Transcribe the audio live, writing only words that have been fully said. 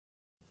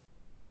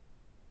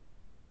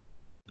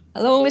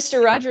Hello,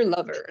 Mr. Roger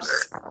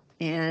lovers,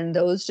 and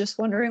those just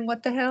wondering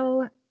what the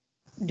hell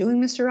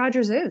doing Mr.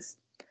 Rogers is.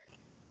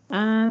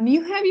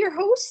 You have your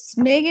hosts,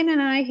 Megan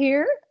and I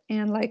here,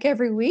 and like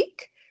every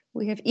week,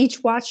 we have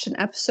each watched an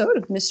episode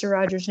of Mr.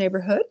 Rogers'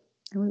 Neighborhood,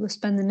 and we will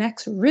spend the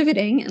next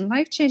riveting and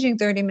life-changing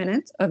 30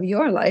 minutes of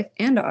your life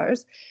and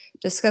ours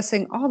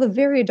discussing all the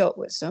very adult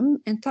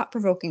wisdom and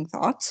thought-provoking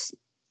thoughts.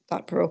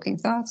 Thought-provoking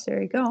thoughts,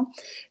 there you go.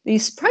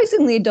 These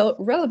surprisingly adult,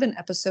 relevant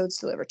episodes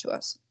delivered to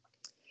us.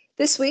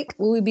 This week,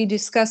 we will be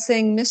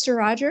discussing Mr.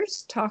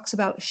 Rogers Talks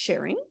About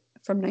Sharing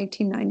from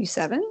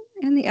 1997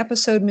 and the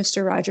episode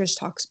Mr. Rogers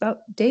Talks About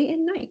Day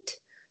and Night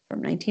from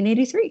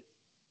 1983.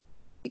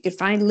 You can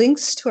find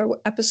links to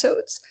our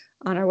episodes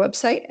on our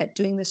website at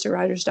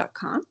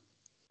doingmrrogers.com.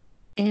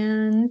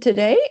 And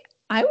today,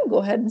 I will go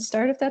ahead and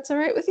start if that's all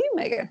right with you,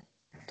 Megan.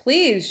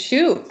 Please,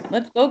 shoot.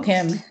 Let's go,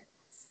 Kim.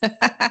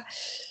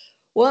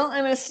 Well,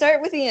 I'm going to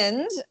start with the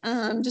end,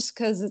 just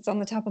because it's on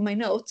the top of my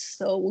notes,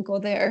 so we'll go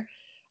there.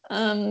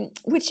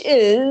 Which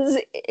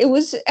is, it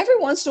was every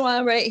once in a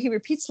while, right? He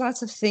repeats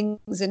lots of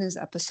things in his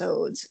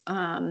episodes,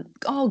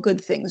 all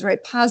good things,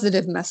 right?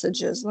 Positive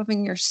messages,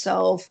 loving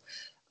yourself,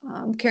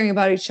 caring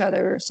about each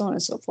other, so on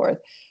and so forth.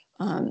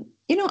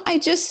 I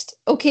just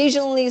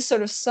occasionally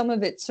sort of some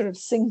of it sort of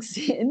sinks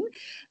in.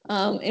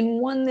 And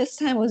one this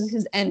time was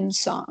his end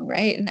song,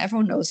 right? And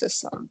everyone knows this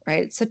song,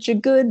 right? It's such a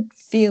good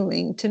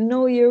feeling to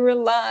know you're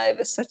alive.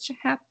 It's such a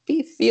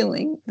happy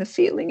feeling, the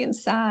feeling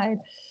inside.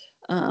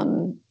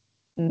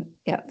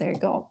 Yeah, there you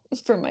go.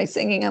 For my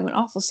singing, I'm an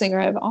awful singer.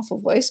 I have an awful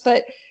voice,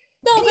 but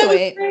No, anyway.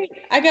 that was great.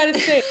 I gotta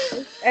say,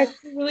 it's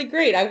really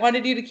great. I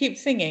wanted you to keep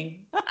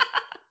singing.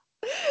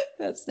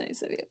 That's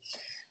nice of you.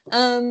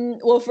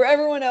 Well, for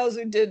everyone else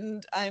who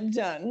didn't, I'm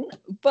done.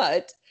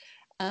 But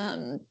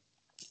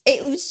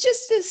it was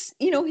just this,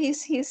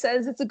 he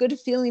says it's a good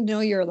feeling to know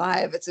you're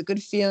alive. It's a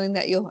good feeling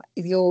that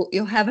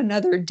you'll have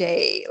another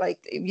day.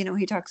 Like,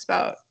 he talks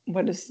about,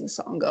 what does the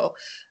song go?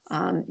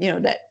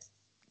 That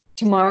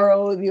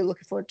tomorrow, you're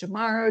looking forward to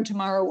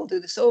tomorrow we'll do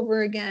this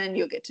over again,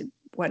 you'll get to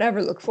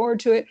whatever, look forward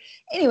to it.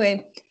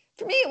 Anyway,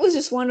 for me, it was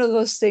just one of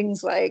those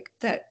things, like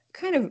that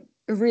kind of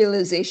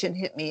realization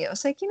hit me. I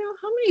was like,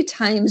 how many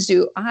times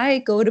do I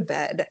go to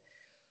bed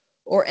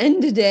or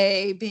end a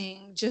day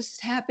being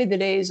just happy the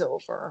day's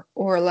over,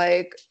 or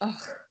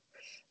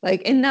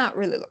and not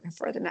really looking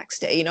for the next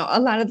day. A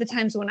lot of the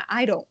times when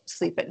I don't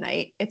sleep at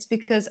night, it's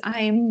because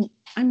I'm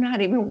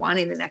not even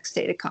wanting the next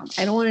day to come.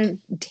 I don't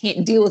want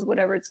to deal with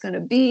whatever it's going to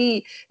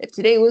be. If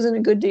today wasn't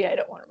a good day, I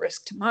don't want to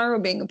risk tomorrow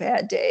being a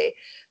bad day.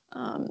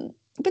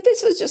 But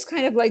this was just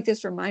kind of like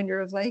this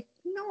reminder of like,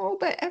 no,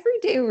 but every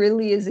day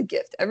really is a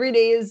gift. Every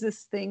day is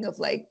this thing of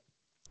like,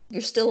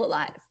 you're still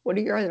alive. What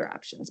are your other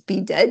options? Be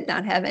dead,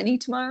 not have any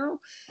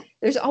tomorrow?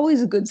 There's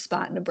always a good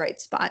spot and a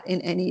bright spot in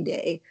any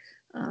day.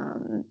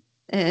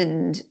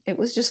 And it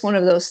was just one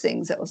of those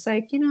things that was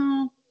like,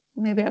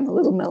 maybe I'm a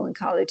little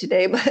melancholy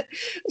today, but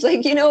it's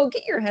like,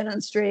 get your head on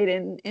straight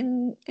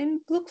and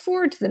look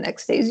forward to the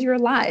next days you're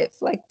alive.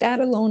 Like, that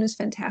alone is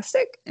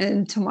fantastic.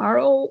 And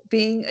tomorrow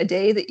being a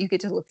day that you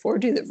get to look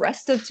forward to, the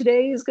rest of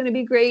today is going to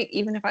be great.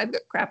 Even if I've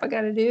got crap I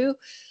got to do,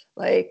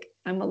 like,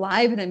 I'm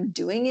alive and I'm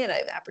doing it. I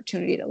have the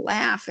opportunity to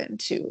laugh and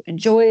to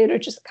enjoy it or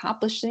just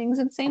accomplish things.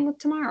 And same with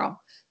tomorrow.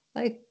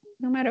 Like,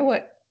 no matter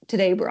what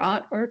today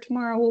brought or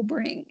tomorrow will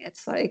bring,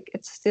 it's like,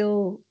 it's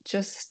still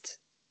just,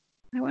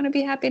 I want to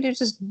be happy to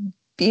just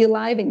be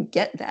alive and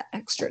get that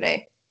extra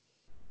day.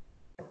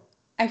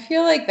 I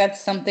feel like that's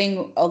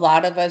something a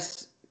lot of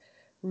us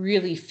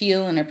really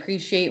feel and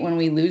appreciate when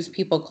we lose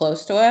people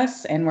close to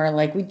us. And we're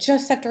like, we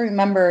just have to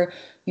remember,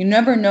 you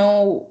never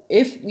know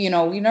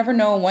you never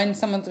know when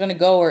someone's going to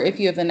go or if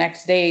you have the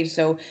next day.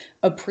 So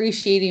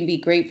appreciating, be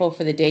grateful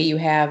for the day you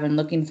have and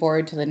looking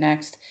forward to the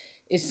next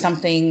is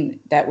something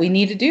that we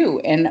need to do.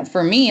 And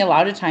for me, a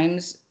lot of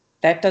times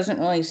that doesn't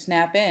really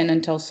snap in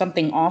until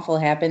something awful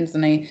happens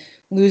and I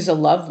lose a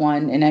loved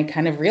one and I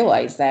kind of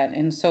realize that.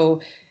 And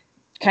so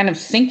kind of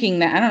sinking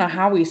that, I don't know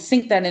how we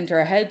sink that into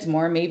our heads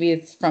more. Maybe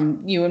it's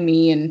from you and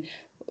me and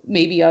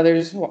maybe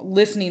others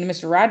listening to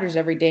Mr. Rogers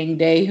every dang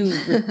day who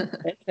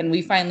and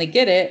we finally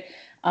get it.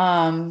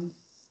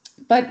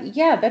 But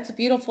yeah, that's a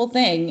beautiful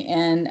thing.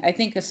 And I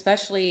think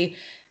especially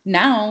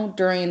now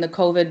during the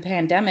COVID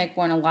pandemic,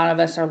 when a lot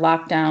of us are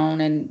locked down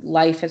and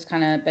life has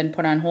kind of been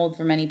put on hold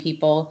for many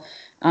people,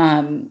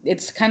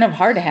 it's kind of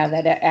hard to have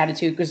that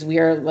attitude because we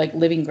are like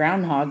living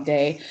Groundhog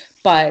Day,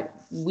 but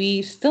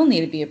we still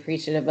need to be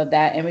appreciative of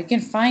that. And we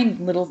can find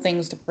little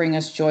things to bring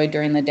us joy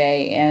during the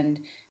day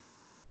and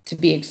to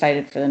be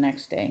excited for the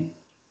next day.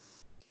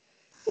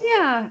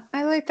 Yeah,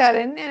 I like that.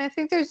 And I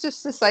think there's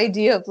just this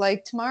idea of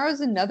like,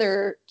 tomorrow's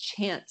another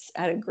chance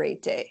at a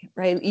great day,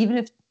 right? Even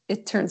if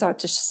it turns out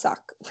to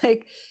suck,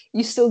 like,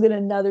 you still get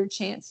another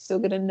chance,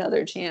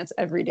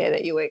 every day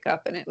that you wake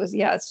up. And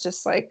it's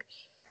just like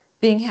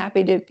being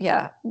happy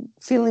to,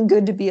 feeling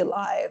good to be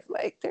alive.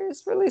 Like,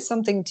 there's really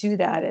something to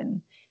that.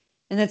 And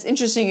that's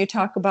interesting. You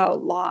talk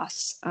about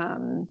loss.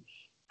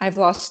 I've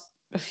lost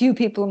a few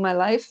people in my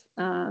life.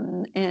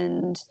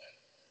 And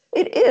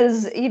It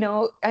is,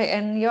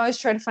 and you always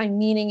try to find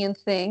meaning in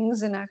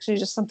things. And actually,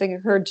 just something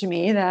occurred to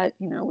me that,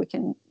 we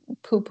can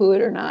poo poo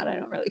it or not. I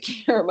don't really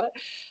care. But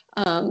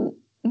um,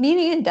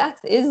 meaning in death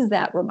is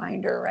that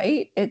reminder,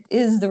 right? It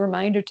is the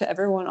reminder to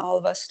everyone, all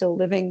of us still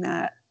living,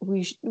 that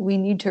we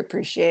need to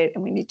appreciate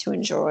and we need to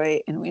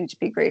enjoy and we need to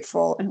be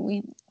grateful. And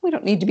we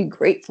don't need to be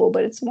grateful,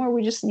 but it's more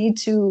we just need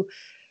to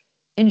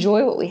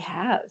enjoy what we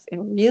have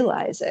and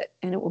realize it.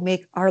 And it will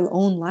make our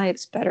own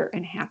lives better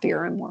and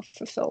happier and more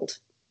fulfilled.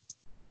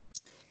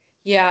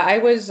 Yeah, I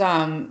was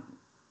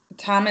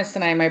Thomas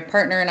and I, my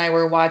partner and I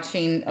were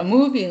watching a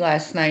movie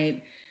last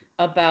night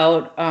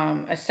about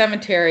a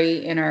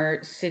cemetery in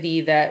our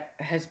city that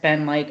has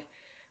been like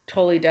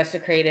totally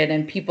desecrated,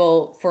 and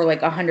people for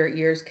like 100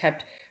 years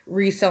kept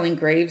reselling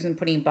graves and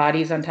putting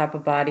bodies on top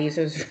of bodies.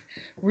 It's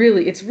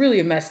really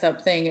a messed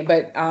up thing,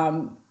 but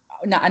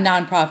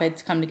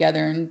nonprofits come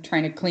together and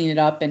trying to clean it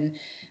up, and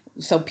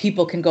so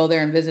people can go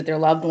there and visit their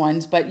loved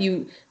ones. But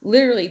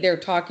they're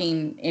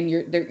talking, and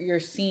you're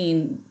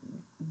seeing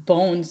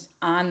bones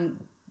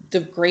on the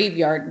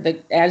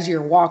graveyard, as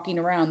you're walking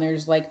around.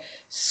 There's like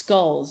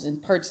skulls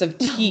and parts of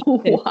teeth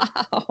and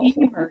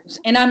femurs.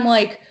 And I'm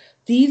like,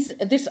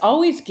 this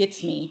always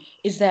gets me,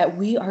 is that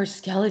we are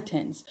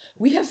skeletons.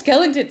 We have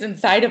skeletons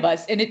inside of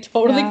us, and it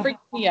totally freaks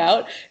me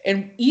out.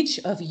 And each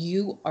of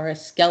you are a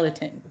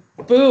skeleton.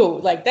 Boo.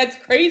 Like, that's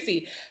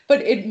crazy.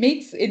 But it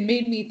made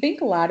me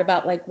think a lot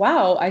about, like,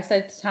 wow, I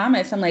said to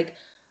Thomas, I'm like,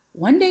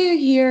 one day you're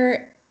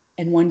here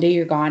and one day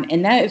you're gone.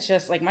 And that is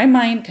just like, my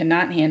mind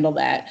cannot handle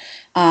that.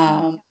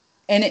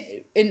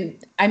 And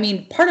I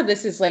mean, part of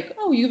this is like,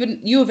 oh,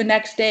 you have a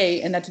next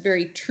day, and that's a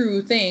very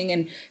true thing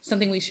and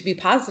something we should be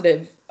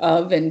positive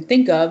of and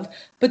think of.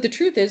 But the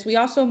truth is, we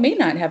also may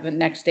not have a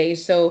next day.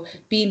 So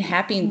being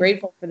happy and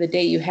grateful for the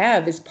day you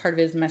have is part of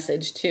his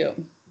message too.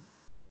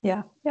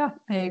 Yeah,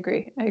 I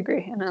agree.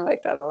 And I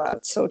like that a lot.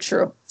 It's so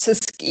true. It's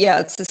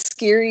a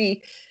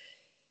scary,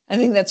 I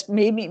think that's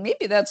maybe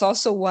that's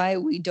also why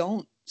we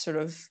don't sort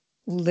of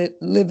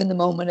live in the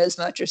moment as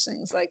much as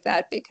things like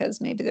that, because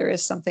maybe there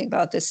is something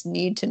about this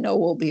need to know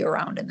we'll be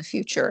around in the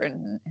future.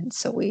 And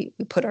so we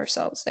put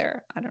ourselves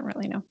there. I don't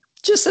really know.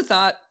 Just a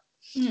thought.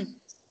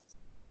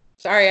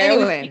 Sorry,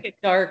 anyway. I always make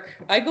it dark.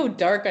 I go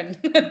dark on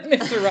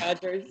Mr.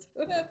 Rogers.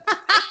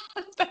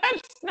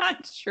 That's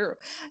not true.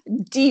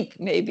 Deep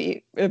may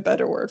be a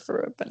better word for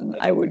it, but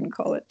I wouldn't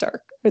call it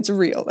dark. It's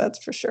real,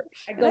 that's for sure.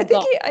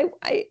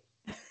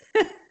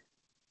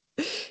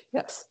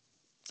 Yes.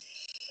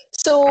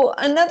 So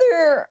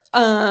another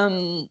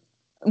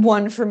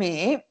one for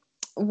me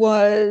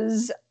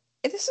was,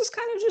 this is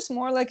kind of just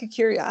more like a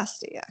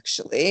curiosity,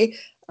 actually.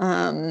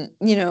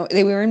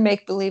 They were in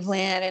make-believe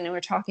land, and they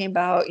were talking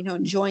about,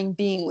 enjoying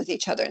being with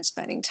each other and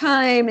spending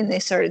time. And they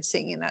started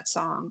singing that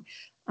song,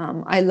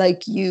 I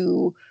like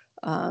you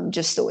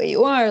just the way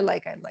you are.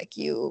 Like, I like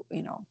you,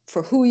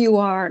 for who you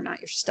are, not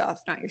your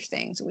stuff, not your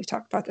things. And we've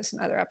talked about this in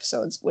other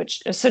episodes,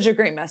 which is such a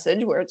great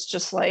message, where it's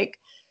just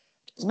like,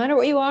 doesn't matter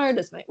what you are, it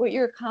doesn't matter what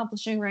you're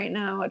accomplishing right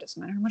now, it doesn't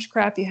matter how much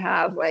crap you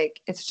have,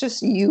 like, it's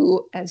just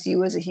you as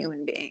a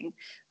human being.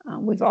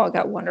 We've all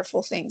got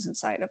wonderful things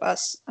inside of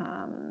us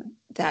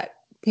that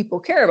people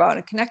care about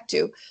and connect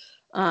to.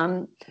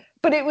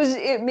 But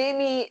it made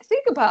me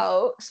think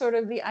about sort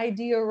of the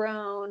idea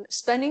around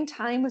spending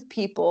time with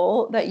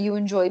people that you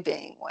enjoy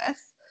being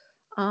with.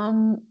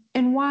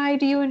 And why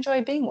do you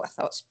enjoy being with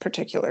those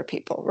particular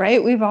people,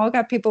 right? We've all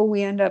got people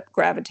we end up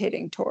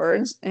gravitating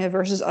towards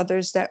versus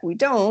others that we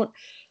don't.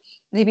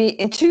 Maybe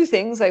in two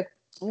things, like,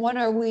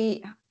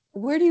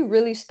 where do you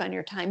really spend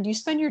your time? Do you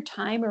spend your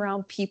time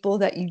around people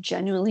that you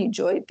genuinely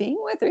enjoy being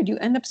with, or do you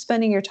end up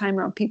spending your time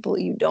around people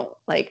you don't?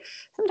 Like,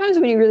 sometimes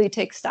when you really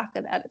take stock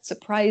of that, it's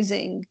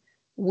surprising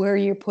where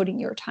you're putting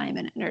your time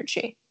and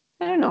energy.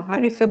 I don't know. How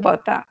do you feel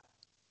about that?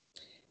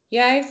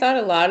 Yeah, I thought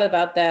a lot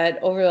about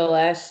that over the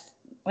last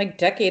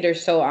decade or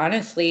so,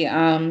 honestly.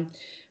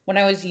 When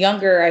I was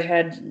younger, I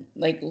had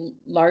like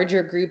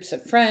larger groups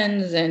of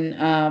friends, and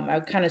I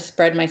would kind of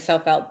spread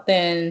myself out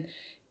thin.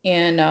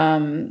 And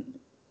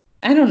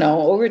I don't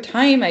know, over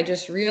time, I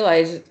just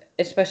realized,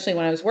 especially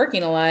when I was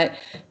working a lot,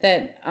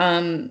 that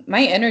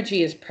my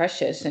energy is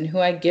precious, and who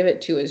I give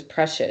it to is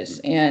precious.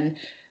 And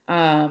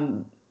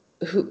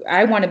who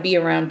I want to be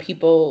around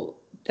people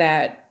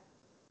that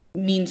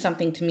mean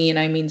something to me and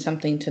I mean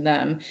something to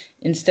them,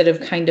 instead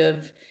of kind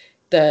of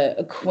the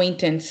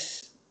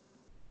acquaintance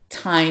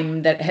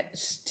time that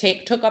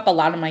took up a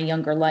lot of my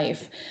younger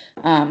life.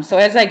 So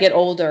as I get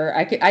older,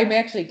 I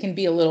actually can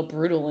be a little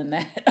brutal in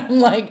that. I'm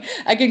like,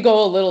 I can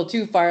go a little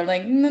too far.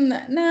 Like,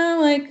 nah,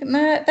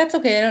 that's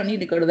okay. I don't need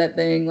to go to that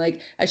thing.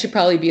 Like, I should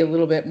probably be a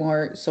little bit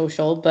more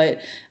social.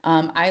 But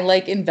I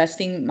like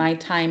investing my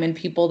time in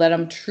people that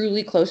I'm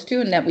truly close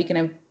to and that we can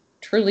have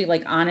truly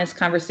like honest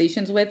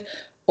conversations with,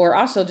 or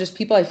also just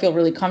people I feel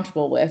really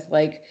comfortable with.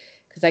 Like,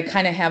 because I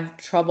kind of have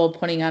trouble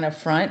putting on a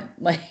front.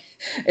 Like,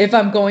 if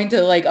I'm going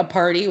to like a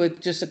party with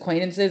just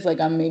acquaintances,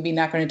 like, I'm maybe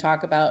not going to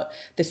talk about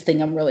this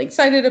thing I'm really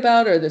excited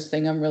about or this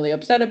thing I'm really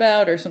upset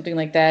about or something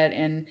like that.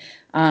 And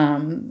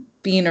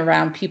being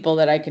around people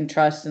that I can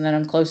trust and that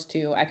I'm close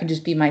to. I can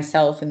just be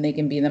myself and they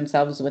can be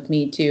themselves with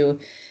me too.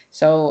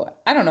 So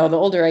I don't know, the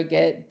older I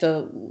get,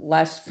 the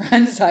less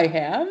friends I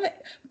have,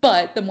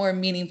 but the more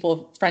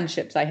meaningful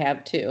friendships I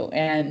have too.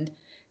 And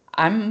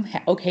I'm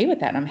okay with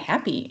that. I'm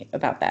happy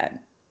about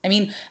that. I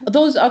mean,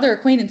 those other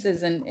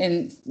acquaintances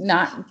and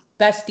not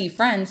bestie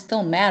friends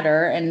still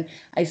matter. And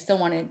I still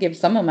want to give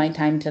some of my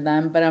time to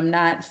them, but I'm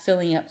not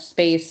filling up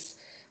space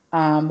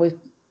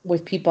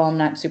with people I'm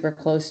not super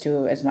close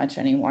to as much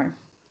anymore.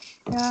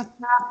 Yeah.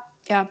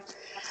 Yeah.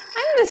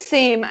 I'm the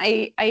same.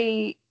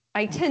 I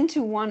tend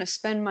to want to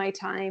spend my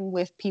time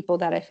with people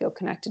that I feel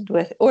connected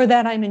with or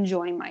that I'm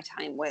enjoying my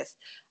time with.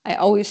 I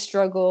always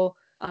struggle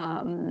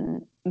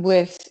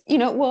with,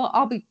 well,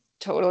 I'll be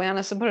totally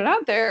honest and put it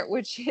out there,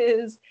 which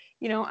is,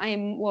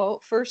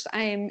 first,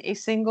 I am a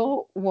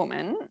single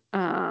woman,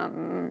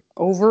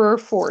 over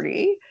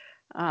 40.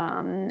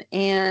 And,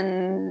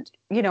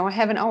 I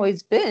haven't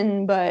always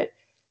been, but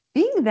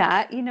being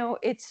that,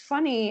 it's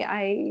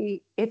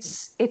funny.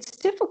 It's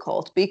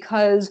difficult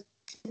because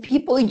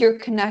people you're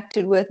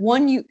connected with,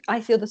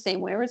 I feel the same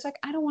way where it's like,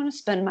 I don't want to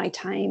spend my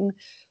time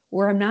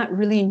where I'm not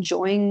really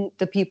enjoying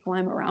the people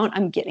I'm around.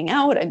 I'm getting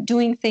out, I'm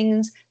doing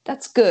things.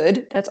 That's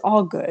good. That's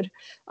all good.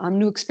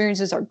 New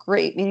experiences are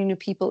great. Meeting new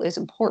people is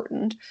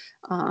important.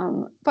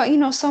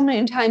 But so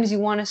many times you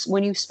want to,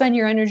 when you spend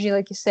your energy,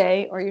 like you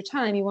say, or your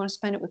time, you want to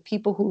spend it with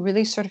people who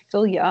really sort of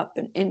fill you up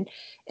and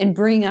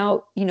bring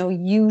out,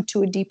 you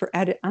to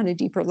on a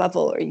deeper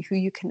level, or who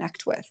you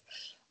connect with.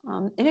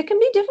 And it can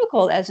be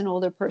difficult as an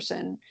older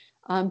person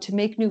to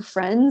make new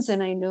friends.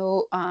 And I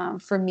know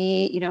for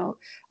me,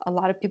 a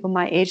lot of people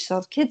my age still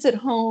have kids at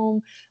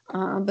home,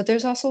 but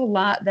there's also a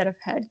lot that have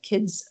had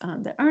kids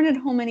that aren't at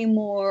home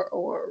anymore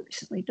or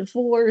recently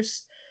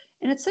divorced.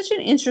 And it's such an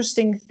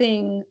interesting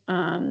thing,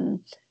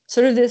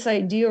 sort of this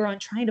idea around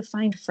trying to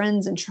find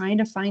friends and trying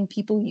to find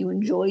people you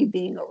enjoy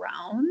being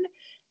around.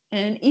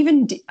 And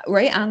even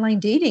right, online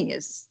dating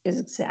is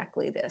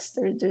exactly this.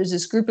 There's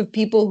this group of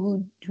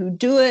people who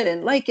do it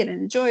and like it and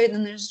enjoy it, and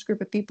then there's this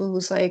group of people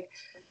who's like,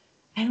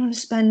 I don't want to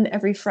spend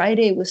every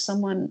Friday with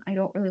someone I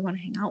don't really want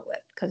to hang out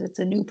with because it's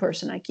a new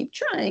person I keep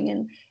trying,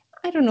 and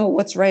I don't know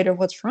what's right or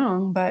what's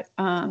wrong. But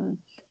I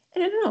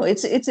don't know.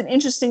 It's an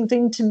interesting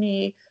thing to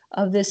me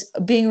of this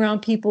being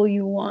around people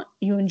you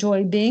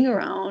enjoy being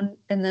around,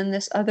 and then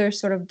this other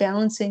sort of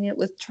balancing it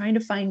with trying to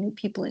find new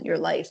people in your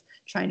life,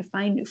 trying to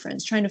find new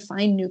friends, trying to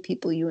find new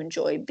people you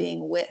enjoy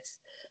being with,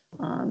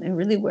 and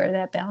really where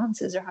that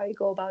balance is or how you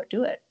go about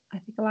do it. I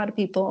think a lot of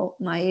people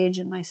my age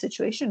and my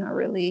situation are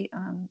really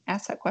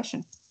asked that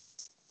question.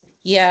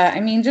 Yeah, I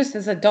mean, just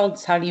as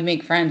adults, how do you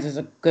make friends is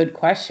a good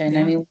question.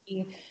 I Yeah.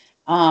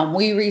 mean,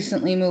 we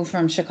recently moved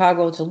from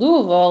Chicago to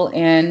Louisville,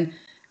 and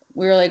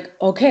we were like,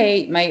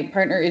 okay, my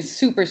partner is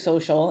super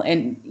social,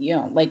 and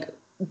like,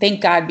 thank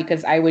God,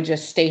 because I would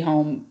just stay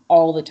home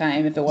all the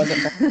time if it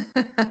wasn't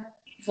for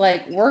it's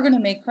like, we're going to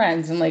make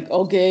friends. And like,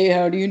 okay,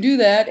 how do you do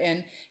that?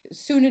 And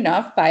soon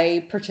enough,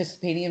 by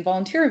participating in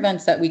volunteer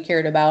events that we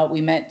cared about, we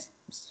met,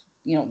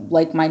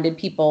 like-minded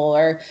people,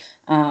 or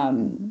I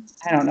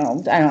don't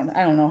know. I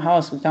don't know how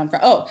else we found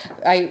friends. Oh,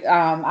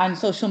 on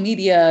social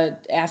media,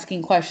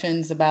 asking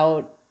questions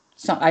about,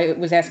 I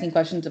was asking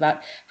questions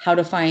about how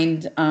to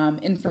find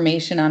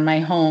information on my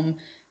home,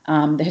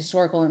 the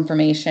historical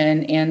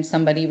information, and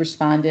somebody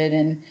responded,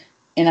 and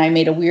I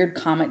made a weird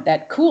comment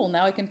that, cool,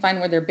 now I can find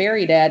where they're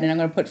buried at, and I'm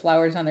going to put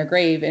flowers on their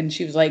grave. And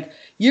she was like,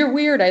 you're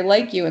weird, I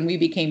like you. And we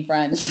became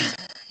friends.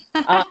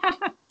 While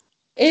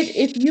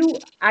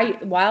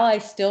I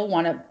still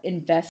want to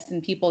invest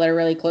in people that are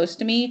really close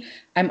to me,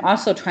 I'm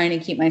also trying to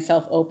keep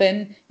myself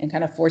open and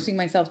kind of forcing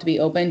myself to be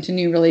open to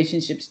new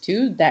relationships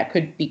too, that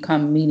could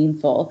become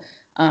meaningful,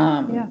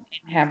 and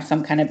have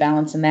some kind of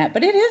balance in that.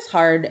 But it is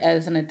hard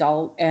as an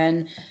adult,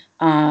 and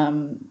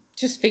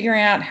just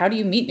figuring out, how do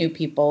you meet new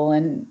people?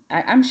 And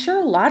I'm sure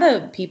a lot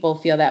of people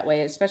feel that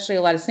way, especially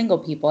a lot of single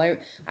people.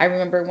 I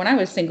remember when I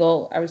was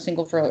single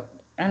for,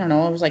 I don't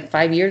know, it was like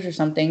 5 years or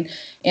something.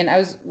 And I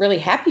was really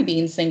happy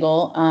being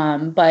single.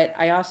 But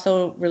I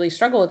also really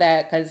struggle with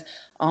that because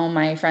all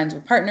my friends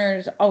with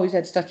partners always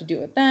had stuff to do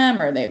with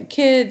them, or they have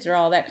kids, or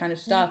all that kind of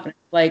stuff. And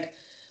like,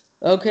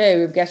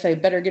 okay, I guess I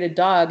better get a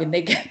dog. And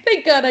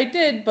thank God I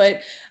did.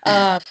 But,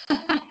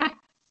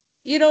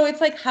 it's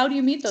like, how do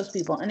you meet those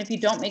people? And if you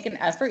don't make an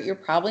effort, you're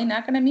probably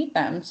not going to meet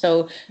them.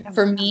 So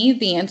for me,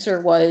 the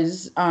answer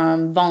was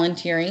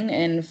volunteering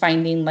and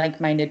finding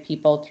like-minded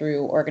people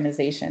through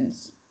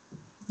organizations.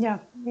 Yeah.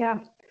 Yeah.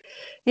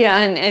 Yeah.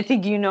 And I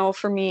think,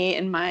 for me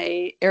in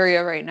my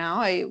area right now,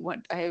 I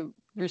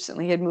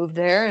recently had moved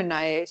there and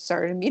I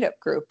started a meetup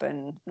group,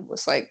 and it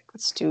was like,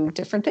 let's do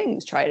different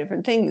things, try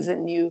different things.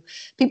 And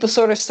people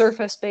sort of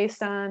surface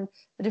based on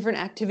the different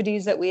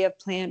activities that we have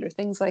planned or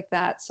things like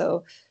that.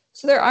 So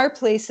there are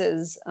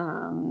places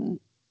to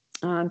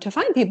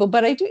find people,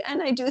 but I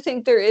do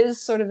think there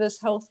is sort of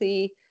this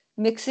healthy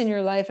mix in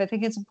your life. I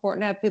think it's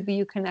important to have people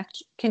you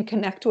can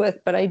connect with,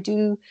 but I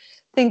do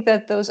think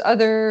that those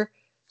other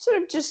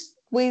sort of just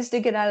ways to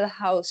get out of the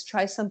house,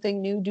 try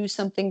something new, do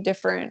something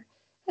different,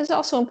 is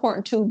also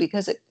important too,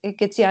 because it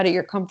gets you out of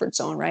your comfort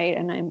zone, right?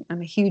 And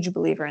I'm a huge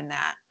believer in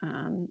that.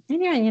 And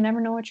yeah, you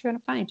never know what you're going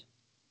to find.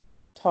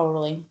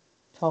 Totally.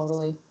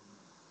 Totally.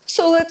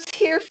 So let's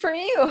hear from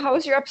you. How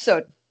was your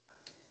episode?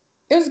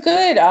 It was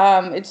good.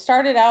 It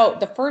started out,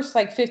 the first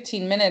like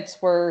 15 minutes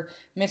were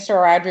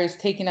Mr. Rogers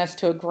taking us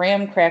to a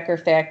graham cracker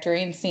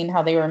factory and seeing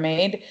how they were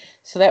made.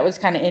 So that was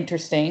kind of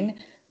interesting.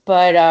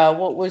 But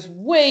what was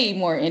way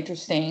more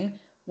interesting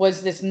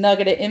was this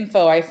nugget of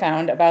info I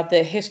found about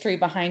the history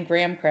behind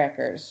graham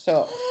crackers.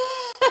 So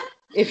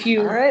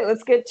All right,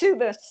 let's get to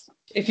this.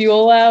 If you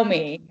allow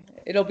me,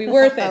 it'll be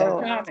worth it, Oh,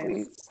 I promise.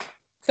 please.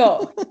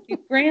 So these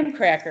graham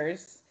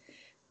crackers,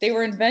 they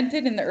were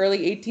invented in the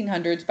early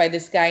 1800s by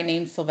this guy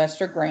named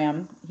Sylvester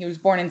Graham. He was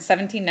born in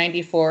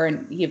 1794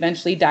 and he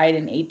eventually died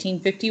in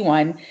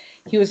 1851.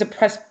 He was a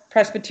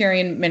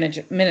Presbyterian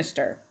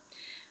minister,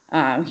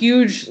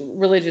 huge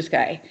religious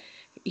guy.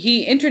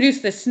 He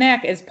introduced the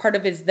snack as part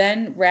of his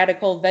then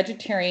radical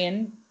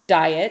vegetarian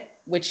diet,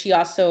 which he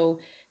also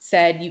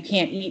said you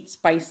can't eat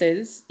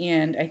spices.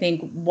 And I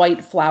think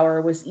white flour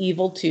was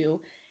evil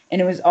too. And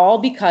it was all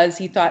because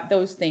he thought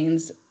those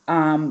things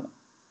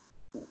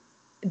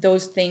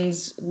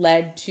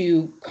led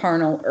to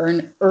carnal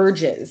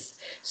urges.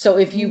 So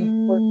if you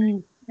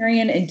were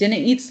vegetarian and didn't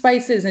eat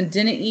spices and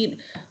didn't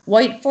eat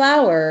white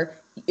flour,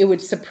 it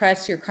would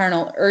suppress your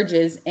carnal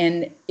urges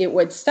and it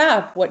would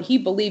stop what he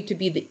believed to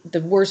be the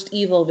worst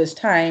evil of his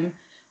time,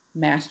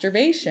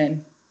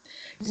 masturbation.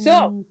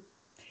 So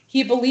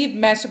he believed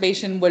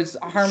masturbation was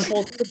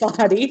harmful to the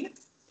body.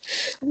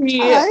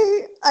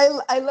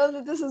 I love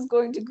that this is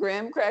going to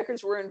graham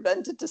crackers were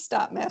invented to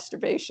stop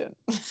masturbation.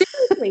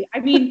 Seriously.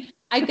 I mean,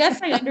 I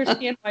guess I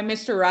understand why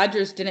Mr.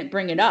 Rogers didn't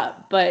bring it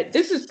up, but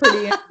this is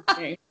pretty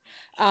interesting.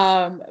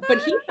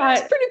 But he thought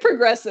it's pretty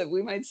progressive.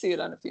 We might see it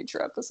on a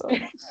future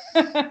episode.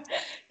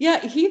 Yeah,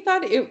 he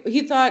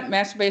thought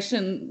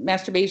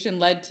masturbation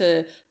led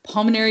to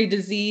pulmonary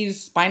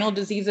disease, spinal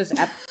diseases,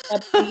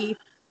 epilepsy,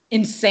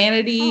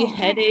 insanity,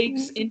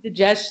 headaches,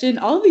 indigestion,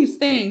 all these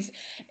things.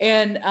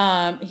 And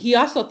he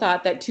also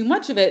thought that too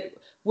much of it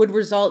would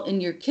result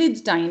in your kids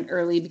dying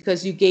early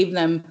because you gave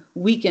them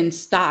weakened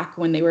stock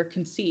when they were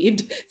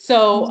conceived.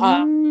 So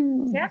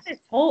this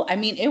whole, I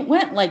mean, it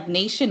went like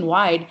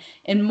nationwide,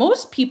 and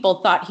most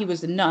people thought he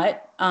was a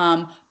nut.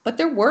 But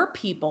there were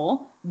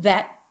people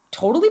that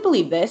totally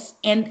believed this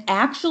and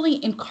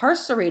actually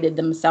incarcerated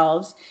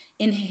themselves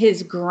in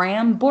his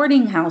Graham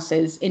boarding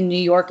houses in New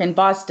York and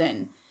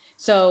Boston.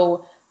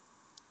 So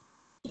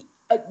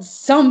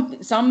some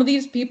of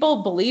these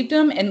people believed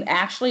him and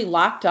actually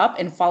locked up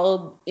and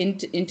followed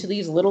into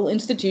these little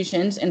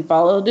institutions and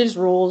followed his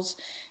rules.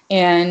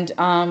 And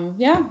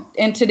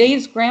and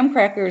today's graham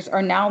crackers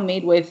are now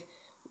made with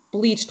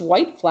bleached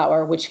white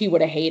flour, which he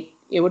would have hated.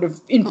 It would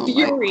have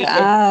infuriated. Oh my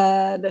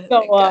God. So,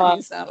 Thank God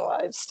he's not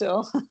alive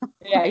still.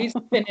 Yeah, he's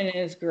been in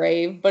his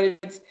grave,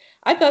 but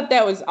I thought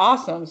that was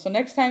awesome. So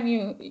next time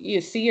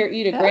you see or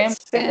eat a graham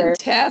cracker,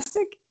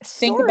 fantastic.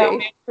 Think about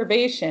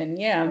masturbation.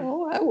 Yeah.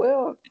 Oh, I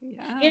will.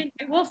 Yeah. And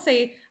I will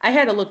say, I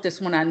had to look this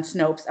one on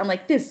Snopes. I'm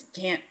like, this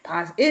can't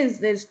possibly. Is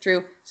this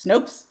true?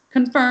 Snopes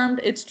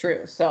confirmed it's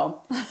true.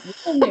 So,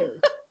 news.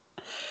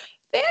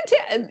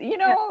 Fantastic. You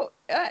know,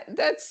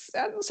 that's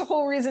the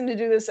whole reason to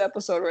do this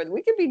episode. Right?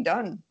 We could be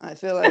done. I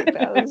feel like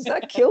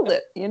that killed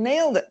it. You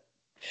nailed it.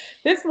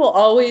 This will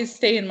always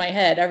stay in my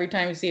head every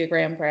time I see a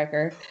graham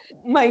cracker.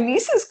 My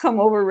nieces come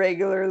over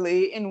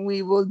regularly, and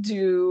we will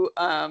do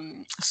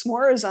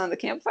s'mores on the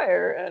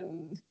campfire,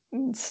 and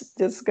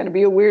it's going to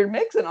be a weird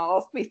mix, and all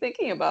I'll be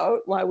thinking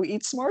about while we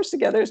eat s'mores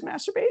together is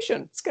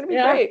masturbation. It's going to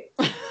be great.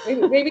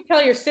 Maybe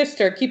tell your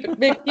sister. Keep it with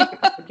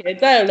the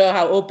kids. I don't know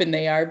how open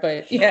they are,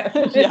 but yeah.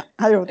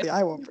 I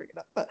won't bring it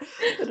up, but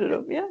I don't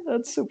know. Yeah,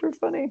 that's super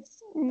funny.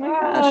 Oh my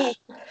gosh.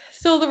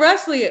 So the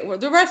rest of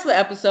the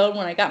episode,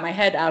 when I got my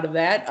head out of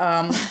that,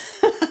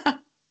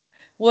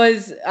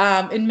 was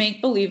in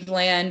Make Believe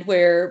Land,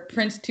 where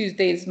Prince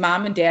Tuesday's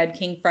mom and dad,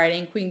 King Friday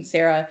and Queen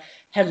Sarah,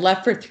 had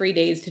left for 3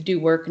 days to do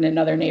work in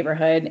another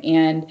neighborhood,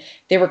 and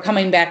they were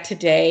coming back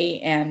today,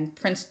 and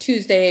Prince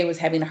Tuesday was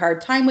having a hard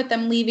time with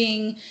them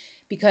leaving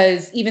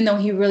because even though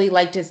he really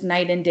liked his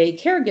night and day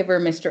caregiver,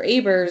 Mr.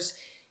 Abers,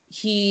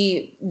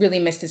 he really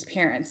missed his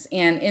parents.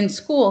 And in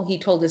school, he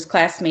told his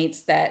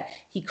classmates that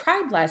he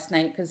cried last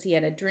night because he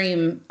had a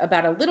dream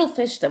about a little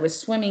fish that was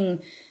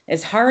swimming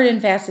as hard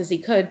and fast as he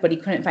could, but he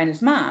couldn't find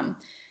his mom.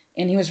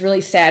 And he was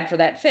really sad for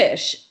that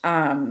fish,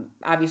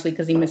 obviously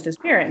because he missed his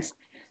parents.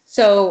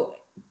 So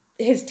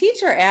his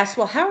teacher asked,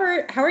 well, how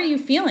are you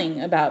feeling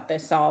about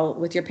this all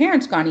with your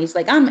parents gone? He's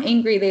like, I'm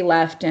angry they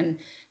left, and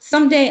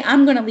someday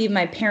I'm going to leave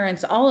my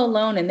parents all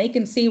alone and they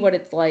can see what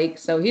it's like.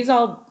 So he's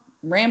all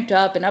ramped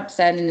up and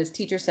upset, and his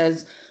teacher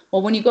says,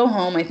 well, when you go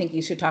home, I think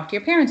you should talk to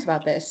your parents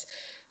about this.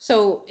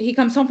 So he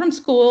comes home from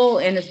school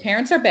and his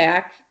parents are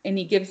back, and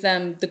he gives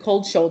them the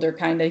cold shoulder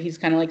kind of. He's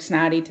kind of like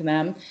snotty to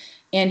them.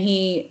 And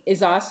he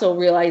is also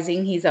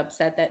realizing he's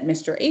upset that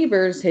Mr.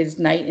 Abers, his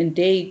night and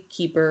day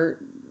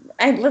keeper,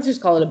 let's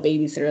just call it a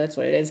babysitter. That's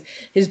what it is.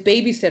 His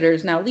babysitter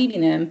is now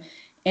leaving him,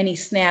 and he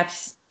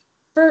snaps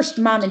first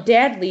mom and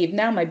dad leave.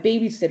 Now my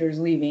babysitter's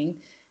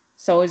leaving.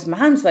 So his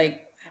mom's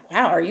like,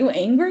 wow, are you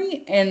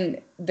angry? And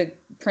the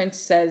prince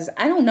says,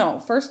 I don't know.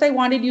 First, I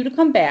wanted you to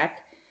come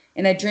back,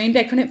 and I dreamed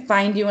I couldn't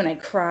find you, and I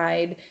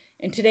cried.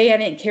 And today I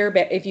didn't care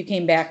if you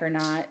came back or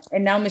not.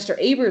 And now Mr.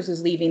 Avers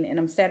is leaving, and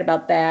I'm sad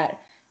about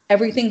that.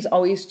 Everything's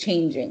always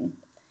changing.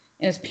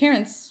 And his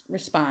parents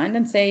respond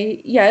and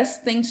say, yes,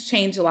 things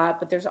change a lot,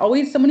 but there's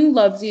always someone who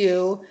loves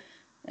you.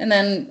 And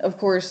then, of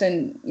course,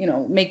 in,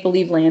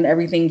 make-believe land,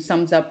 everything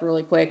sums up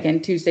really quick.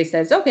 And Tuesday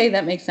says, okay,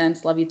 that makes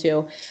sense. Love you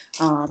too.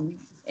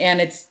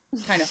 And it's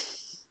kind of,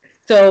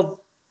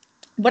 so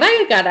what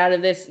I got out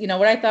of this,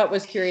 what I thought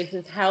was curious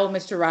is how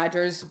Mr.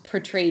 Rogers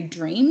portrayed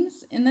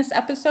dreams in this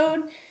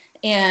episode,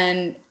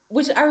 and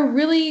which are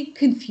really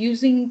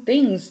confusing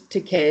things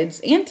to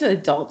kids and to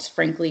adults,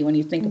 frankly, when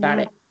you think about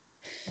it.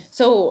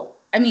 So,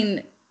 I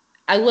mean,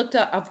 I looked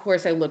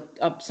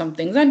up some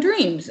things on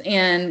dreams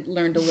and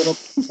learned a little,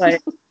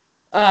 but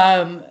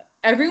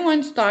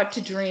everyone's thought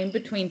to dream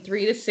between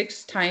 3 to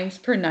 6 times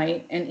per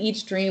night, and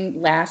each dream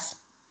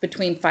lasts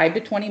between 5 to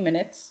 20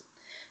 minutes.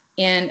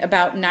 And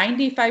about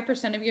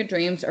 95% of your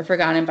dreams are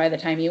forgotten by the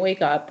time you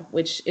wake up,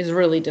 which is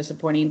really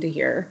disappointing to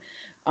hear.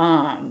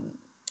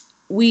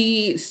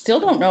 We still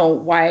don't know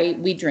why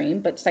we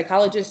dream, but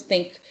psychologists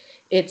think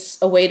it's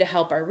a way to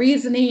help our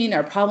reasoning,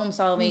 our problem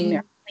solving,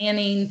 our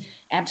planning,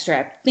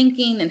 abstract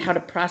thinking, and how to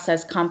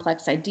process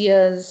complex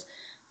ideas.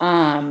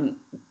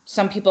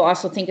 Some people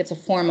also think it's a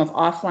form of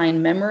offline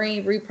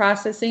memory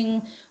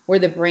reprocessing, where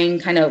the brain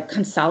kind of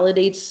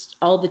consolidates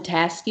all the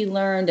tasks you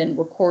learned and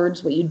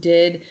records what you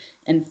did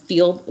and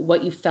feel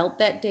what you felt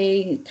that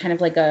day, kind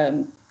of like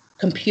a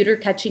computer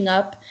catching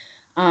up.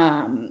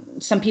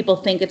 Some people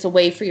think it's a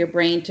way for your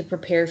brain to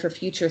prepare for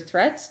future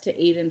threats to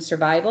aid in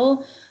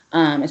survival,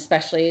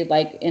 especially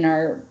like in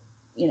our,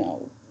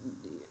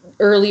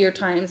 earlier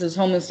times as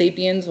Homo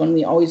sapiens, when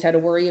we always had to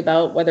worry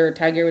about whether a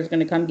tiger was going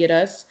to come get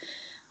us.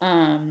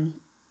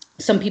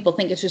 Some people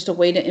think it's just a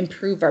way to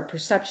improve our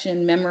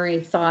perception,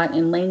 memory, thought,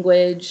 and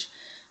language.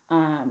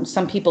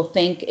 Some people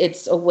think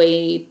it's a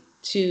way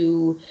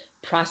to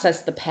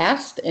process the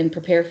past and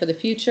prepare for the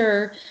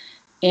future.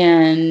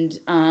 And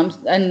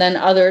then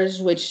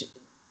others, which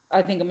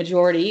I think a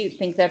majority,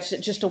 think that's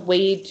just a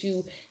way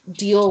to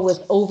deal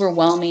with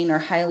overwhelming or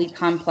highly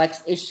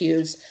complex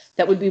issues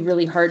that would be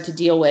really hard to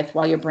deal with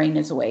while your brain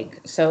is awake.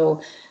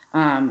 So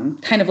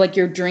kind of like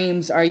your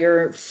dreams are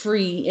your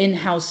free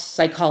in-house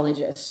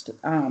psychologist,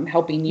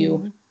 helping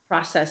you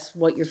process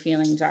what your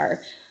feelings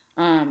are.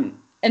 And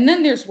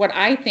then there's what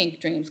I think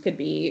dreams could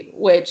be,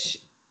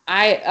 which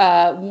I've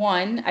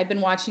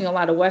been watching a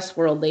lot of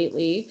Westworld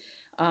lately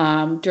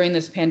during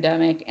this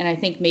pandemic, and I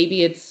think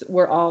maybe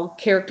we're all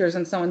characters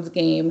in someone's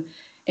game,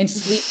 and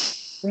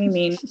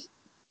dreaming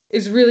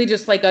is really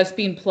just like us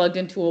being plugged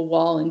into a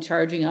wall and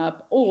charging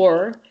up,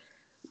 or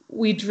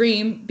we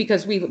dream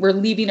because we're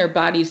leaving our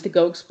bodies to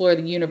go explore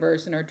the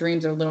universe, and our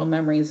dreams are little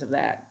memories of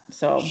that.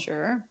 So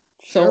sure.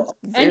 So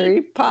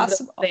very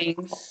possible.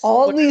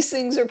 All these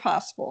things are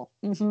possible.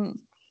 And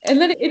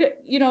then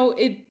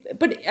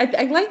but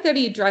I like that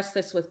he addressed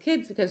this with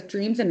kids, because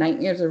dreams and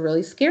nightmares are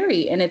really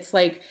scary. And it's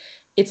like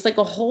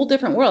a whole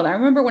different world. I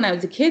remember when I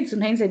was a kid,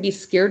 sometimes I'd be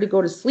scared to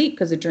go to sleep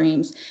because of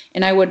dreams.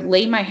 And I would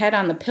lay my head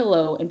on the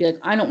pillow and be like,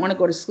 I don't want to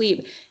go to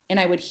sleep. And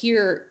I would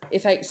hear,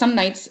 some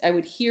nights I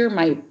would hear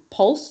my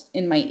pulse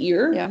in my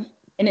ear. Yeah.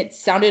 And it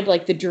sounded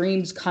like the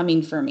dream's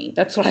coming for me.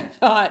 That's what I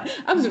thought.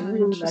 I was a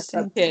really messed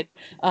up kid.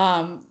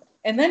 And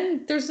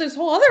then there's this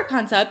whole other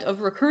concept of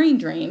recurring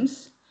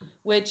dreams,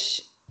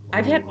 which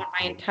I've had my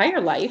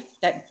entire life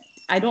that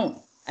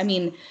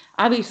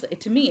obviously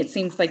to me, it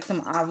seems like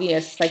some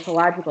obvious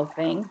psychological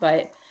thing,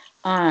 but,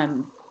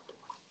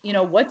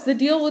 what's the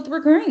deal with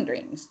recurring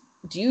dreams?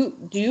 Do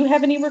you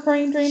have any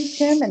recurring dreams,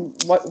 Kim?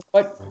 And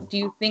what do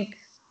you think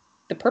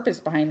the purpose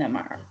behind them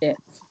is?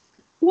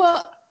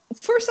 Well,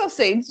 first I'll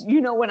say,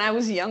 when I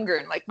was younger,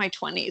 in like my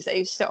 20s, I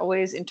used to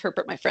always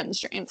interpret my friends'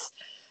 dreams.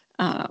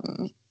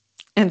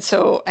 And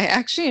so I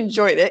actually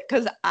enjoyed it,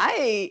 because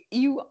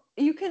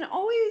you can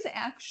always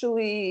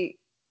actually,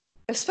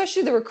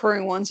 especially the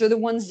recurring ones or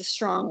the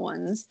strong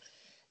ones,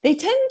 they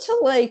tend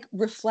to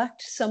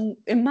reflect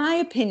in my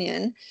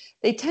opinion,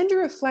 they tend to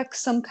reflect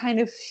some kind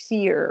of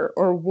fear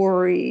or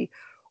worry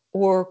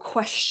or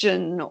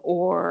question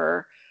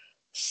or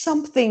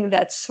something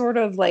that sort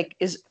of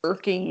is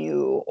irking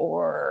you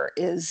or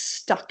is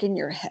stuck in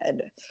your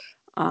head.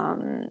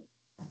 And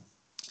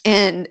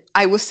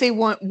I will say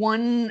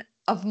one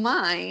of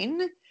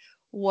mine,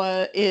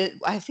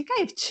 I think I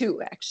have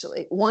two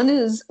actually. One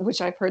is,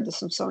 which I've heard this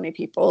from so many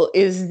people,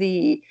 is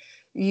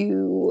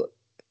you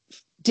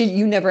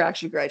never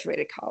actually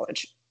graduated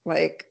college.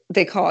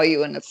 They call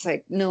you and it's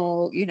like,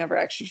 no, you never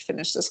actually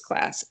finished this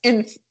class.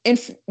 And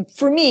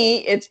for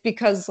me, it's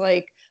because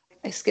I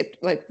skipped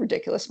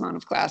ridiculous amount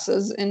of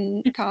classes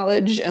in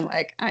college, and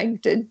I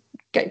did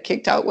get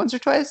kicked out once or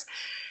twice.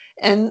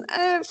 And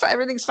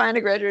everything's fine. I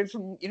graduated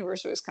from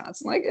University of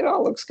Wisconsin. It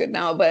all looks good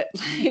now, but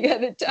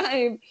at the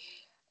time,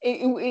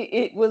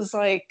 it was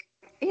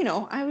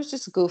I was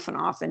just goofing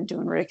off and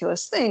doing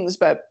ridiculous things.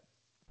 But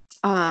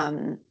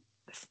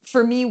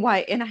for me,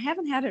 and I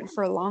haven't had it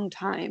for a long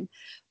time,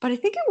 but I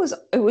think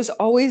it was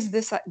always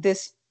this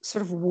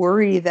sort of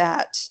worry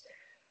that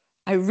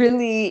I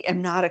really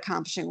am not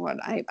accomplishing what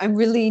I'm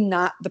really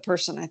not the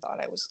person I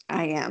thought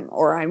I am,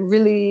 or I'm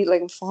really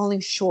like falling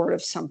short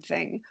of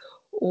something,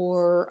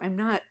 or I'm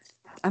not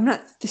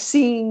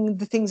seeing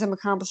the things I'm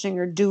accomplishing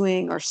or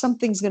doing, or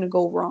something's going to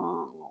go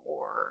wrong,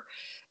 or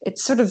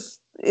it's sort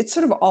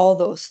of all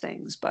those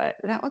things. But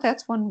that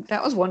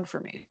was one for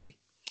me.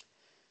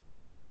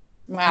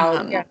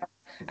 Wow. Yeah.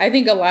 I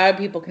think a lot of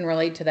people can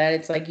relate to that.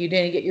 It's like you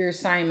didn't get your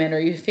assignment or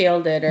you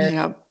failed it, or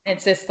Yeah.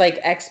 it's this like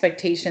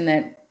expectation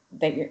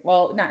that you're,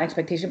 well, not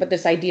expectation, but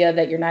this idea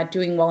that you're not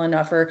doing well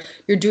enough or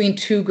you're doing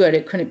too good.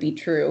 It couldn't be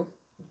true.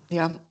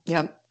 Yeah.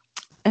 Yeah.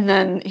 And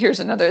then here's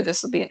another,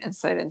 this will be an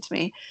insight into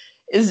me,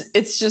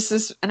 it's just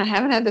this, and I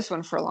haven't had this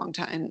one for a long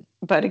time,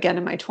 but again,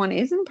 in my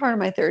 20s and part of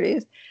my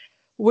 30s,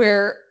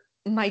 where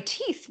my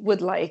teeth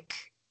would like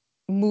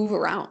move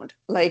around.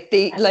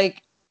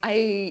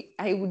 I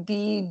would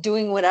be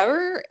doing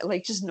whatever,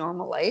 like just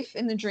normal life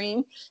in the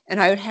dream.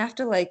 And I would have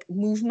to like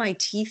move my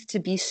teeth to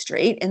be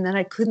straight. And then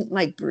I couldn't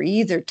like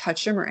breathe or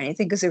touch them or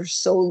anything because they were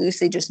so loose.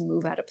 They just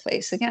move out of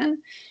place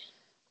again.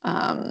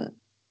 And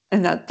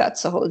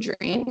that's the whole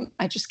dream.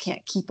 I just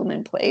can't keep them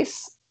in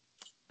place.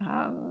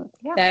 Yeah.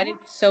 That is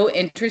so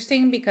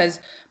interesting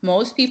because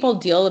most people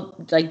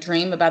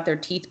dream about their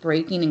teeth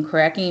breaking and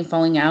cracking and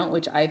falling out,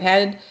 which I've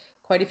had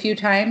quite a few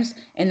times.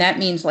 And that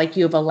means like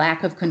you have a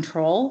lack of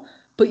control,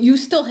 but you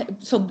still,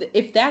 so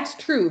if that's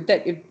true,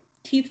 that if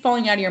teeth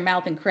falling out of your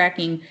mouth and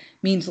cracking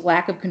means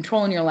lack of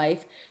control in your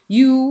life,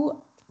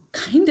 you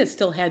kind of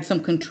still had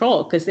some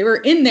control because they were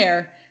in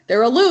there. They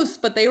were loose,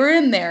 but they were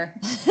in there.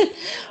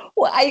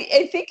 Well,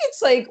 I think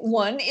it's like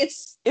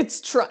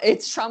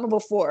it's trauma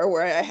before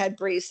where I had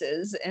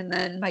braces and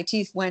then my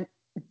teeth went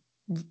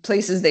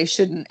places they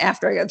shouldn't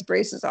after I got the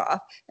braces off,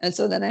 and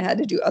so then I had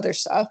to do other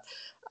stuff.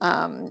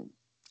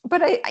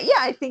 But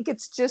I think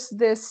it's just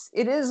this.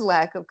 It is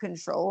lack of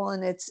control,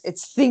 and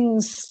it's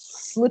things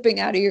slipping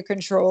out of your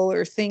control,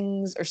 or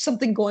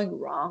something going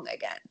wrong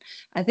again.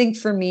 I think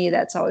for me,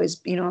 that's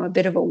always, I'm a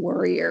bit of a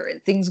worrier,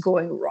 and things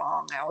going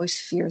wrong. I always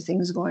fear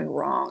things going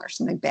wrong or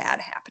something bad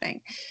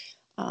happening.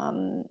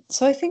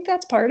 So I think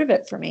that's part of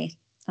it for me.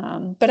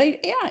 But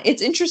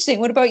it's interesting.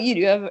 What about you? Do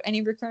you have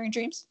any recurring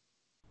dreams?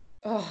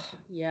 Oh,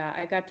 yeah.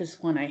 I got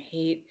this one I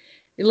hate.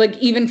 It like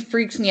even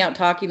freaks me out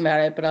talking about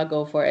it, but I'll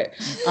go for it.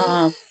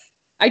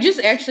 I just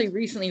actually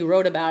recently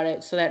wrote about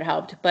it, so that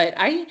helped. But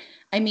I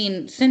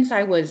mean, since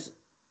I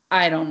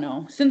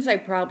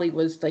probably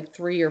was like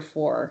 3 or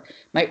 4,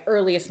 my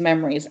earliest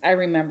memories, I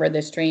remember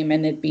this dream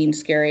and it being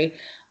scary.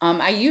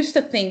 I used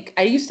to think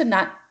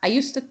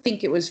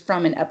it was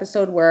from an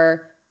episode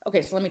where,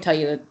 okay, so let me tell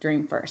you the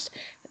dream first.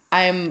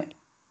 I'm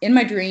in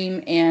my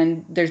dream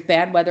and there's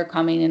bad weather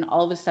coming, and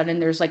all of a sudden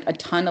there's like a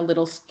ton of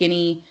little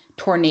skinny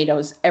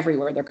tornadoes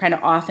everywhere. They're kind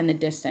of off in the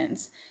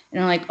distance.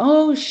 And I'm like,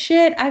 oh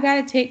shit, I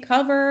gotta take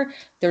cover.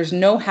 There's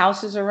no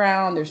houses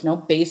around. There's no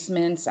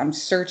basements. I'm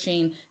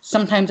searching.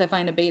 Sometimes I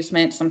find a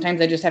basement.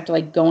 Sometimes I just have to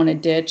like go in a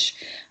ditch.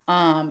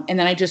 And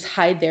then I just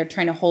hide there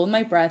trying to hold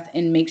my breath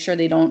and make sure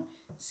they don't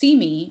see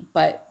me,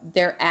 but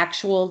they're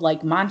actual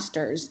like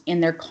monsters,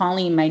 and they're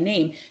calling my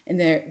name, and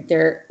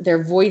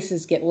their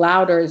voices get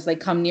louder as they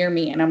come near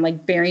me, and I'm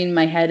like burying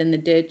my head in the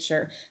ditch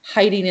or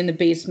hiding in the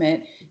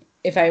basement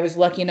if I was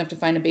lucky enough to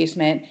find a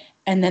basement.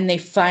 And then they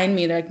find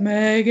me. They're like,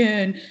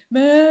 Megan.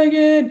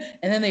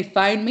 And then they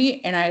find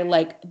me, and I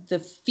like the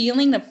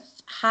feeling of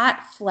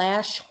hot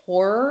flash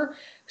horror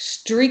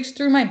streaks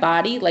through my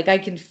body. Like I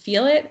can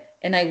feel it,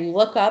 and I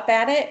look up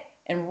at it,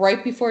 and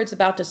right before it's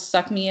about to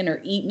suck me in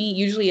or eat me,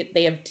 usually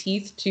they have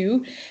teeth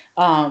too,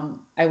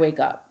 I wake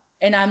up.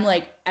 And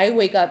I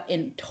wake up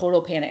in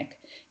total panic.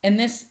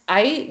 And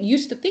I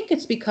used to think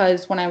it's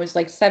because when I was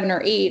like 7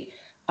 or 8,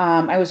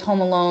 I was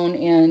home alone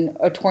and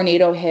a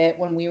tornado hit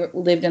when we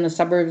lived in the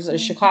suburbs of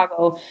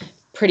Chicago,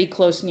 pretty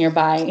close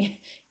nearby.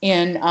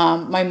 And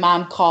my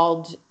mom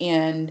called,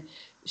 and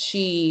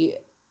she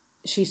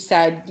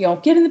said,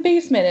 get in the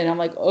basement. And I'm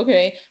like,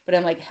 okay. But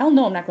I'm like, hell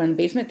no, I'm not going in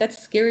the basement. That's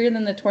scarier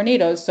than the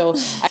tornadoes. So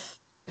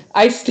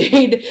I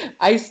stayed.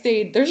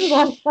 There's a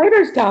lot of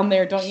spiders down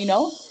there, don't you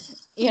know?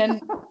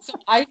 And so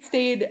I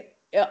stayed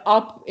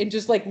up and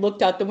just like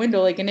looked out the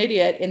window like an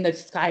idiot, and the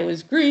sky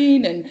was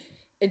green, and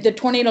the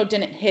tornado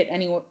didn't hit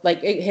anywhere.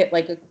 Like it hit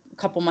like a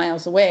couple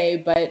miles away,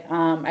 but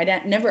I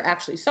never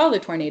actually saw the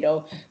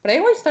tornado. But I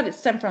always thought it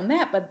stemmed from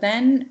that. But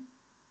then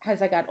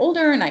as I got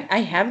older, and I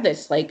have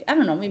this like, I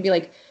don't know, maybe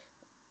like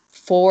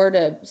 4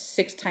 to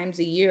 6 times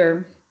a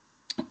year.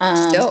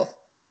 Still.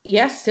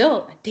 Yeah,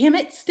 still. Damn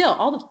it, still.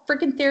 All the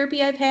freaking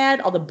therapy I've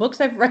had, all the books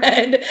I've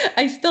read,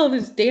 I still have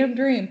this damn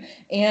dream.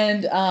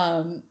 And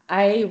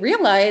I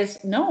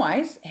realized, no,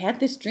 I had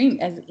this dream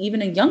as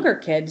even a younger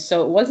kid.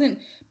 So it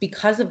wasn't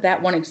because of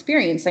that one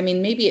experience. I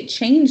mean, maybe it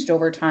changed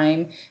over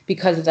time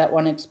because of that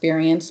one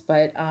experience.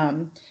 But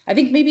I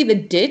think maybe the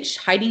ditch,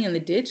 hiding in the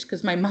ditch,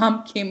 because my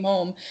mom came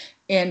home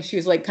and she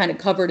was like kind of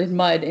covered in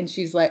mud. And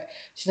she's like,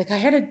 I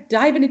had to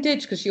dive in a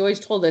ditch, because she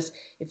always told us,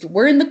 if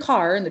we're in the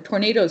car and the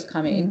tornado's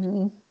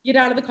coming, get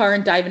out of the car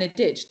and dive in a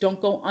ditch. Don't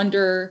go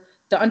under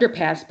the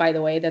underpass, by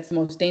the way. That's the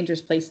most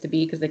dangerous place to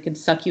be, because they can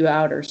suck you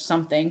out or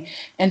something.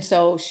 And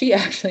so she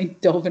actually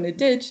dove in a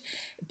ditch,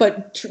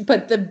 but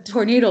the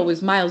tornado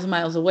was miles and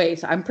miles away.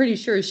 So I'm pretty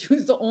sure she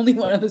was the only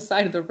one on the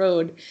side of the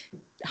road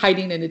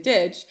hiding in a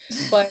ditch.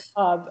 But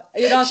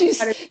it also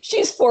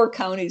she's 4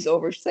 counties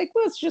over. She's like,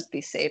 well, let's just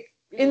be safe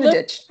in the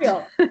ditch.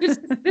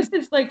 This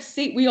is like,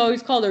 we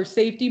always called her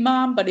safety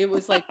mom, but it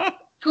was like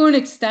to an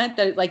extent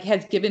that it like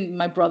has given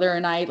my brother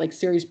and I like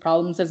serious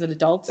problems as an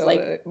adults.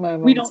 Like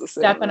we don't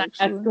step on an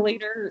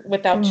escalator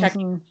without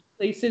checking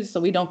places, so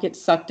we don't get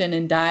sucked in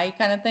and die,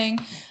 kind of thing.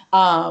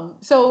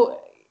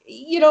 So,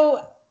 you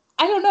know,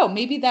 I don't know,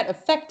 maybe that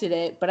affected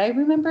it, but I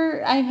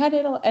remember I had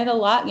it at a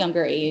lot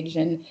younger age,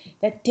 and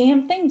that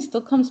damn thing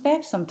still comes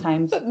back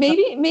sometimes. But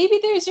maybe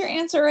there's your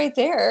answer right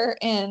there.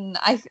 And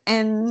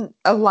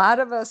a lot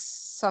of us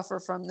suffer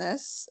from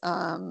this.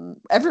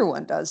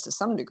 Everyone does to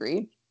some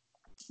degree.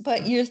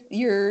 But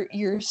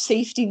your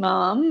safety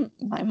mom,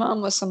 my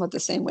mom was somewhat the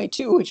same way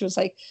too, which was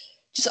like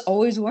just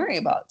always worrying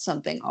about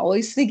something,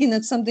 always thinking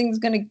that something's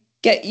going to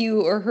get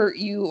you or hurt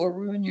you or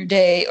ruin your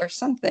day or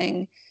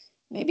something.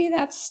 Maybe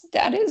that's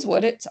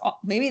what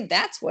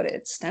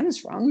it stems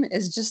from,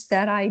 is just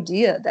that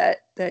idea,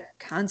 that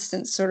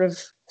constant sort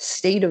of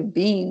state of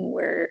being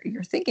where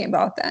you're thinking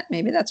about that.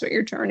 Maybe that's what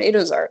your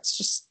tornadoes are. It's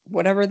just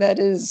whatever that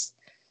is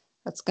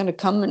that's going to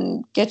come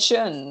and get you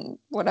and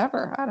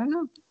whatever. I don't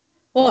know.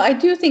 Well, I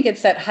do think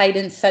it's that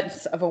heightened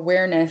sense of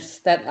awareness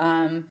that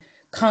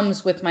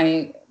comes with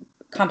my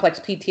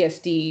complex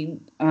PTSD,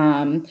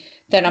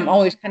 that I'm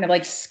always kind of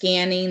like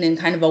scanning and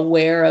kind of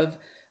aware of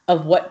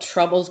what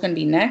trouble's going to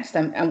be next.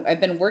 I've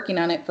been working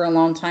on it for a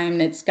long time,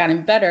 and it's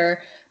gotten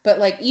better. But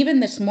like even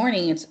this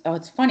morning,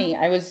 it's funny.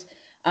 I was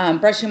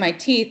brushing my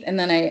teeth, and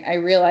then I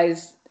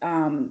realized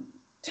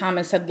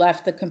Thomas had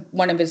left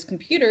one of his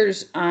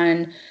computers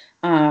on.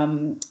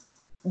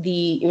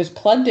 It was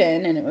plugged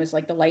in, and it was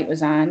like the light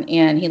was on,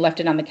 and he left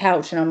it on the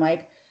couch, and I'm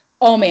like,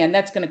 oh man,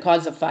 that's going to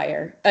cause a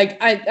fire. Like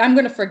I'm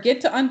going to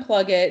forget to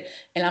unplug it,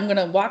 and I'm going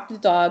to walk the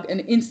dog,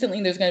 and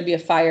instantly there's going to be a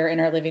fire in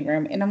our living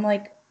room. And I'm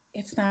like,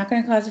 it's not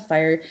going to cause a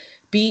fire.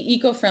 Be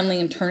eco-friendly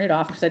and turn it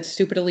off, because that's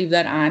stupid to leave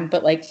that on.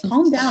 But like,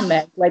 calm down,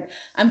 Meg. Like,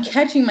 I'm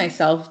catching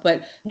myself,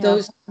 but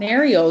those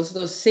scenarios,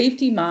 those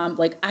safety mom,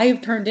 like I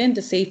have turned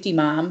into safety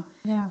mom.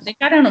 Yeah. Like,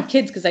 I don't have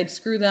kids because I'd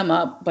screw them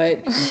up,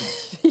 but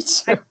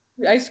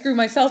I screw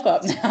myself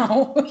up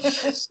now.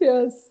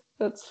 Yes,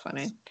 that's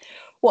funny.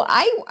 Well,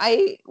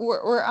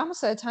 we're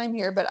almost out of time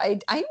here, but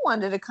I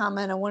wanted to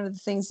comment on one of the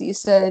things that you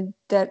said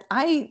that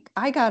I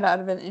got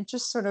out of it, and it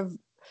just sort of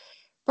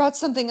brought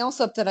something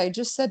else up that I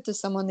just said to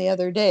someone the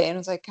other day, and I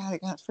was like, God, I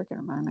gotta freaking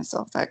remind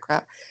myself that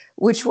crap.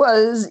 Which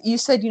was, you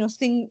said,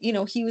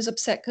 he was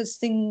upset because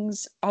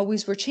things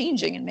always were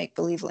changing in make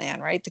believe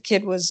land, right? The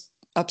kid was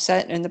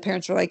upset, and the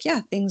parents were like,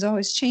 yeah, things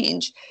always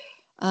change.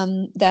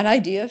 That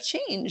idea of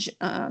change,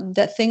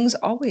 that things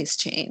always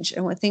change.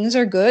 And when things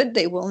are good,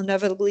 they will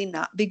inevitably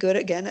not be good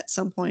again at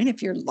some point,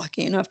 if you're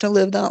lucky enough to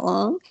live that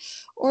long.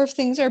 Or if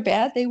things are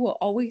bad, they will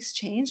always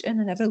change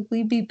and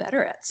inevitably be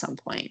better at some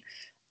point.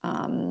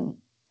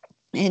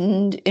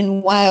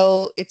 And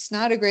while it's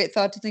not a great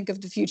thought to think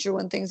of the future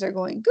when things are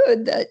going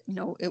good, that,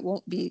 it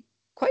won't be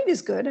quite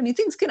as good. I mean,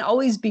 things can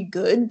always be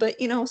good, but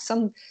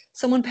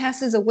someone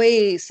passes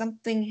away,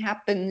 something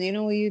happens,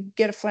 you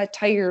get a flat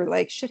tire,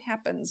 like shit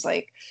happens,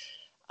 like,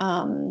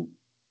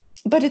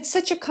 but it's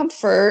such a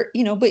comfort,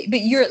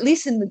 but you're at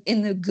least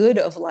in the good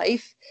of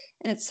life.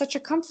 And it's such a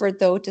comfort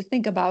though, to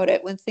think about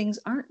it when things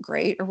aren't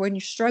great, or when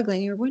you're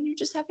struggling, or when you're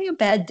just having a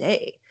bad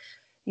day,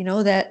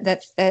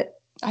 that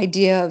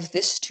idea of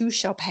this too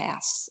shall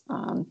pass.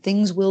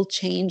 Things will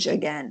change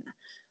again.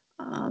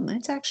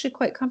 It's actually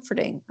quite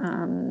comforting.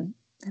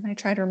 And I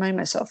try to remind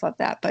myself of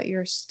that. But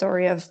your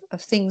story of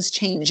things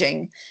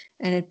changing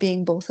and it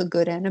being both a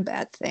good and a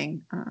bad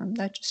thing,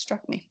 that just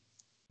struck me.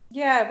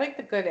 Yeah, I like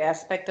the good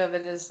aspect of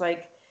it is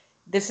like,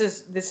 this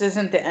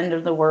isn't the end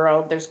of the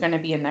world. There's going to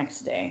be a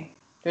next day.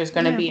 There's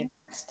going to be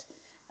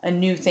a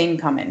new thing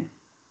coming.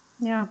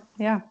 Yeah.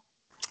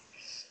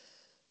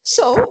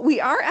 So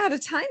we are out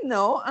of time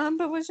though.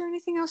 But was there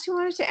anything else you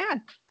wanted to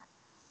add?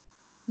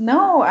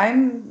 No,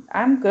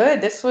 I'm good.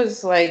 This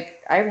was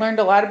like, I learned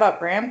a lot about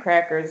graham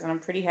crackers, and I'm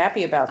pretty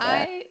happy about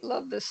that. I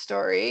love this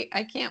story.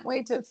 I can't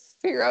wait to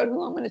figure out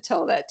who I'm going to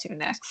tell that to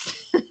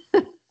next.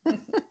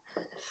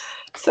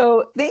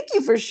 So thank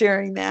you for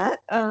sharing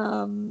that.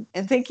 And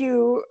thank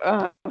you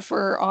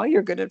for all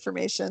your good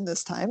information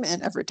this time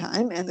and every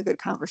time, and the good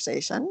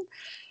conversation.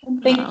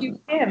 Thank you,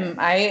 Kim.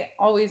 I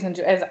always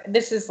enjoy,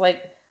 this is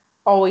like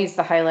always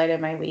the highlight of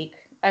my week.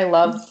 I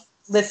love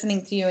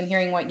listening to you and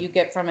hearing what you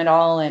get from it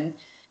all. And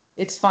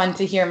it's fun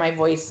to hear my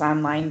voice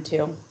online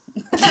too.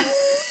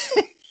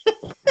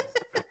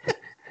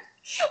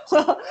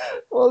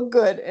 Well,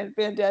 good and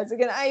fantastic.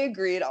 And I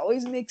agree. It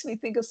always makes me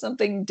think of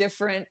something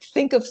different,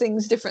 think of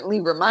things differently,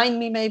 remind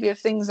me maybe of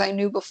things I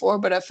knew before,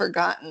 but I've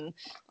forgotten,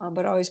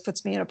 but always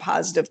puts me in a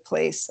positive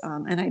place.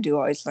 And I do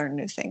always learn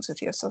new things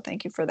with you. So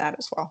thank you for that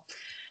as well.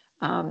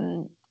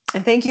 Um,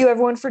 and thank you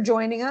everyone for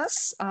joining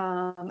us,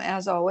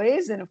 as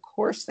always. And of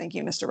course, thank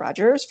you, Mr.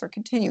 Rogers, for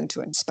continuing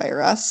to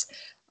inspire us.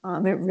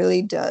 It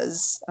really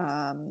does,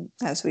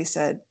 as we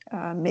said,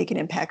 make an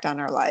impact on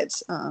our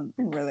lives. And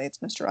really, it's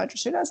Mr.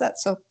 Rogers who does that.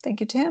 So thank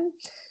you to him.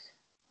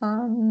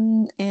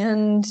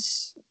 And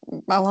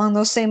along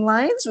those same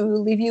lines, we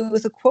will leave you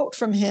with a quote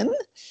from him.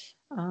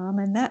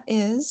 And that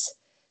is,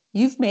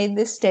 "You've made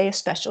this day a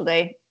special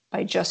day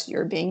by just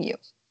your being you.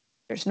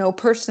 There's no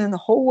person in the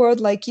whole world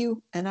like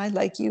you, and I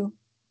like you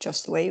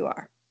just the way you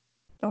are."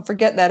 Don't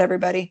forget that,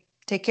 everybody.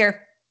 Take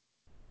care.